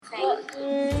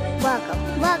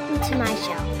welcome to my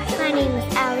show. My name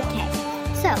is Allie Kay.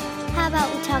 So, how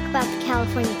about we talk about the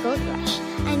California Gold Rush?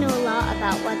 I know a lot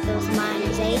about what those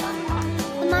miners ate.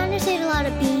 The miners ate a lot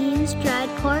of beans, dried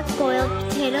pork, boiled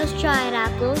potatoes, dried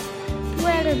apples,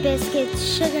 bread or biscuits,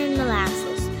 sugar, and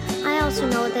molasses. I also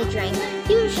know what they drank.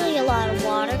 Usually a lot of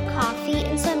water, coffee,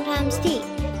 and sometimes tea.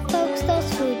 Folks,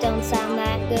 those food don't sound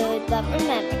that good, but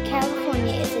remember,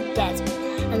 California is a desert,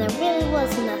 and there really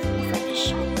was nothing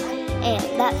fresh. And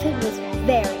that food was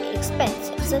very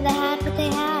expensive, so they had what they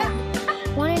had.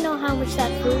 Want to know how much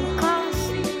that food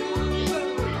cost?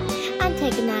 I'm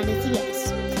taking that as a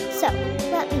yes. So,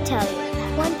 let me tell you,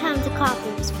 1 pound of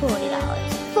coffee was $40.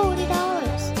 $40!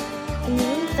 And the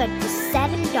insect was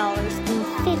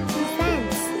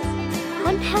 $7.50.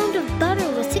 1 pound of butter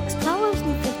was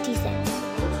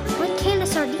 $6.50. 1 can of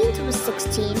sardines was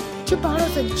 $16. 2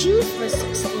 bottles of juice was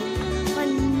 $16.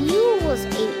 1 mule was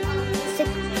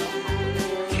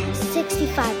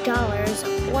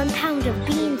 $65. 1 pound of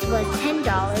beans was $10.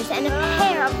 And a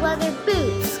pair of leather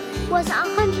boots was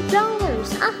 $100.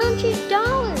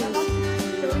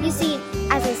 $100! You see,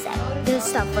 as I said, this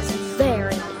stuff was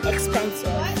very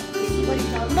expensive.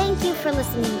 Thank you for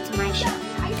listening to my show.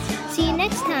 See you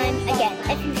next time. Again,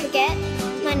 if you forget,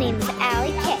 my name is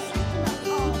Allie Kay.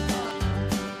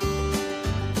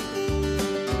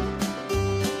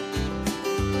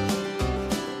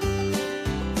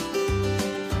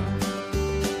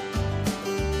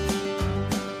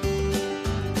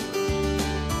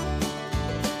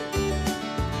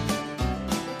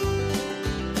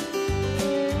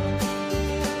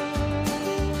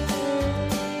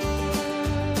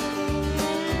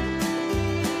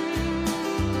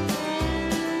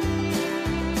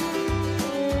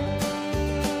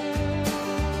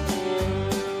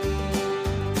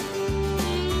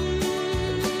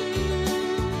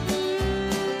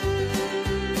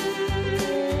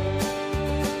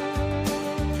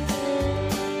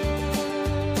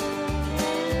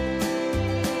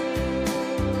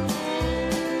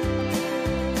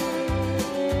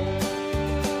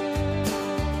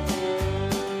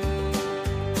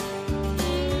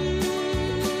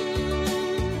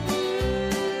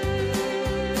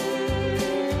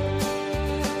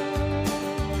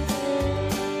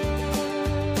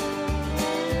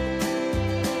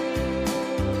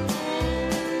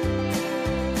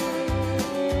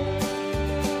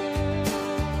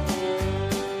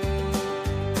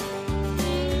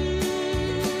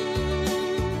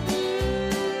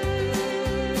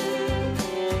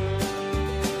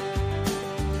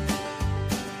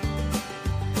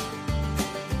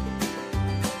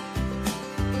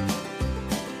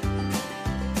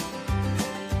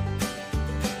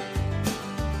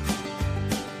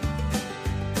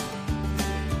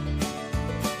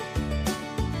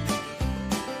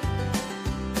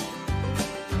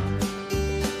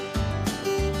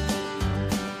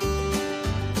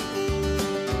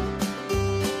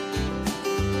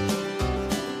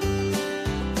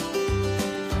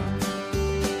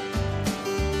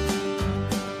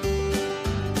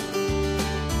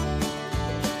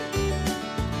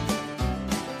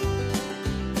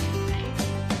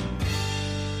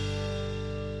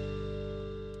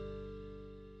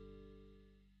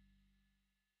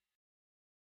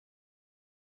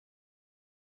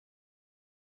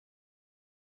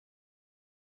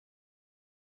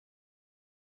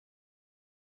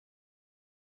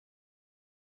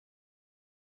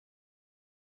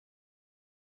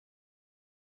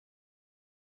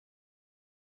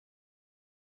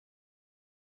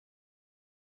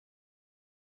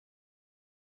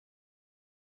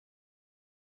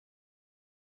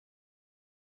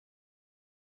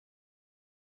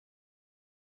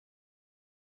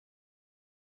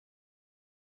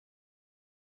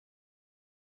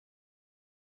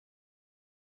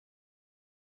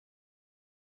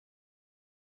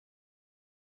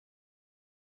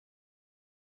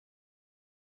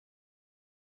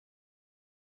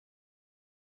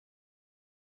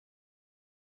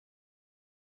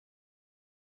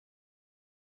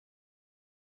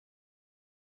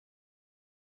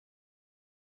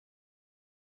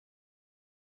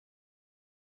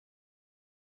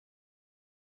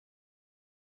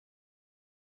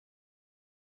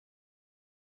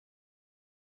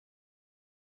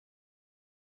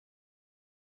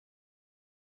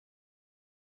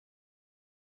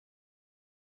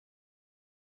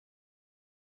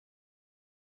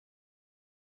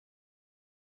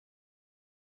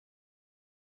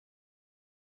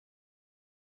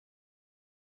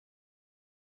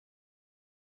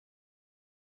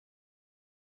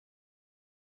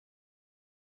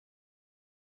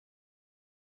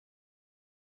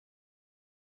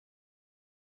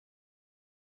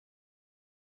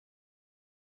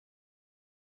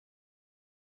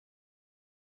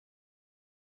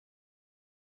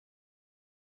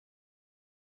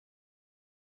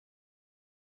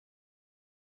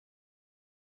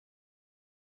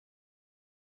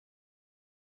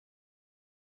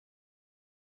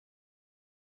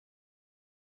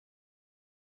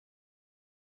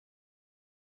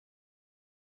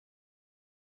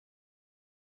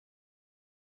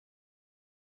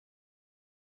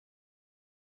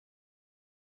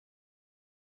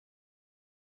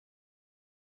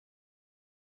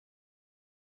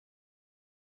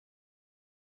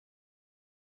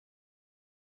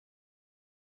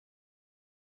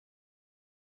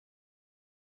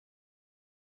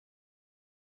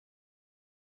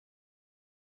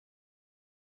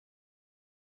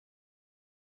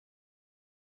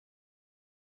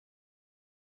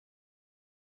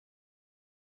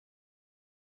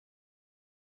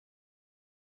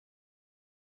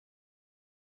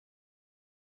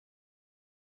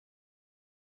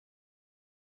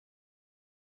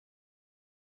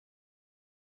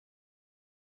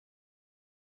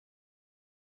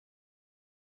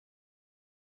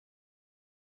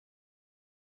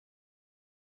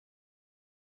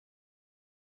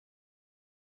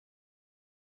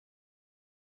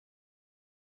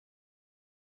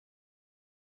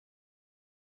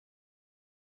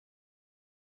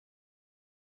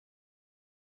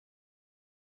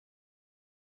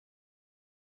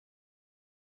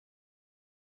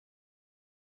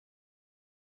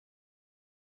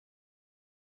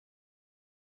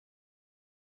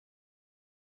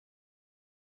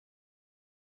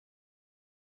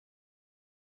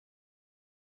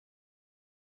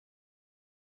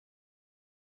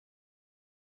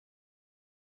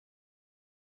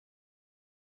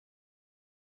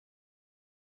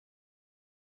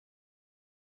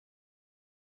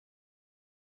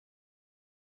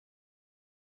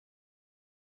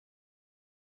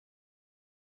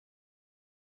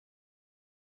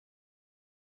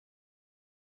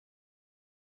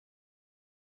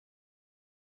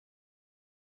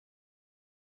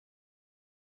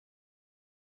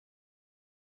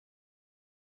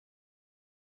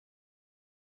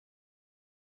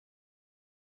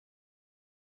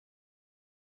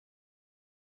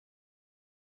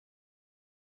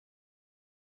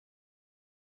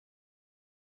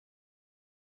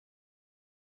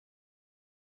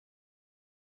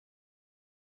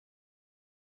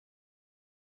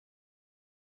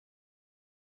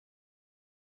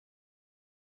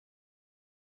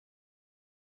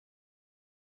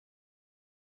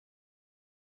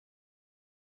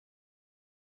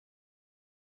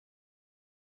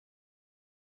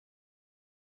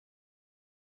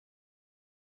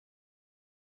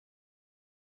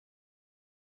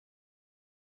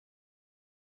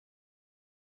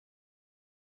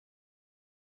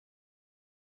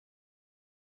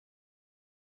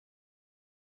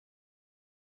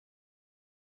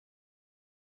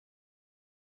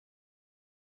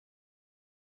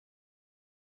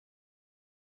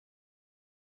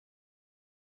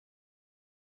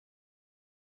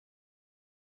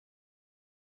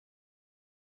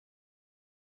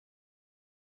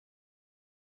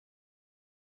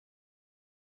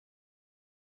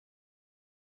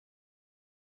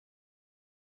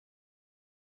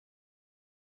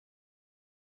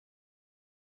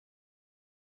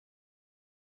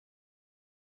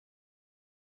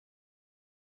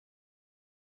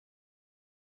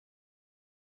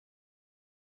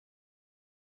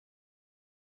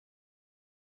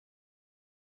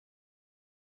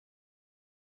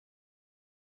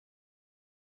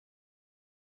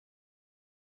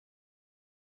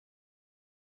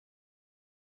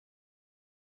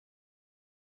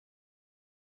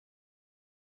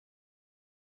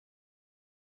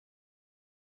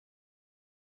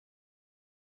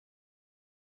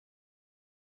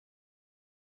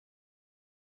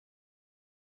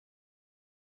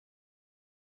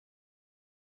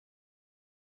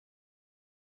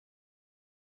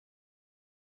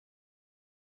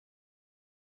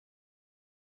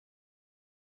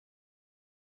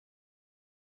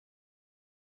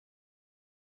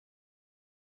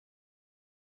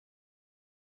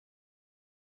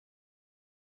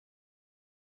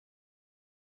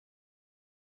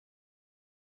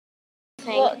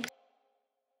 Well,